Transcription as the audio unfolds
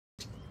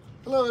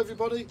Hello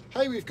everybody.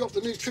 Hey, we've got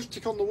the new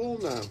triptych on the wall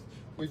now.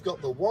 We've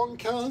got the 1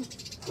 can,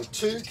 the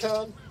 2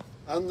 can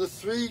and the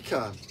 3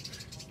 can.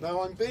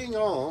 Now I'm being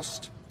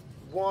asked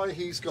why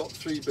he's got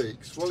 3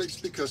 beaks. Well,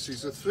 it's because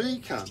he's a 3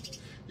 can.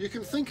 You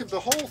can think of the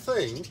whole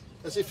thing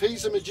as if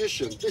he's a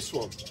magician, this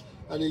one.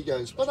 And he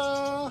goes,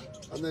 ba-da,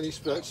 and then he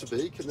sprouts a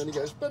beak, and then he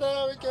goes,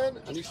 ba-da again,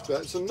 and he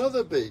sprouts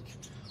another beak.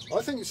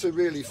 I think it's a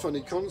really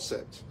funny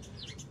concept.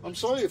 I'm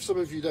sorry if some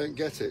of you don't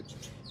get it.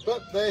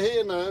 But they're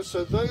here now,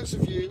 so those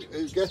of you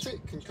who get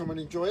it can come and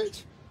enjoy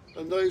it,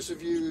 and those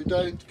of you who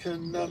don't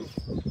can,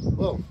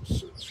 well,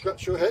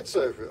 scratch your heads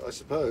over it, I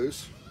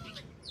suppose.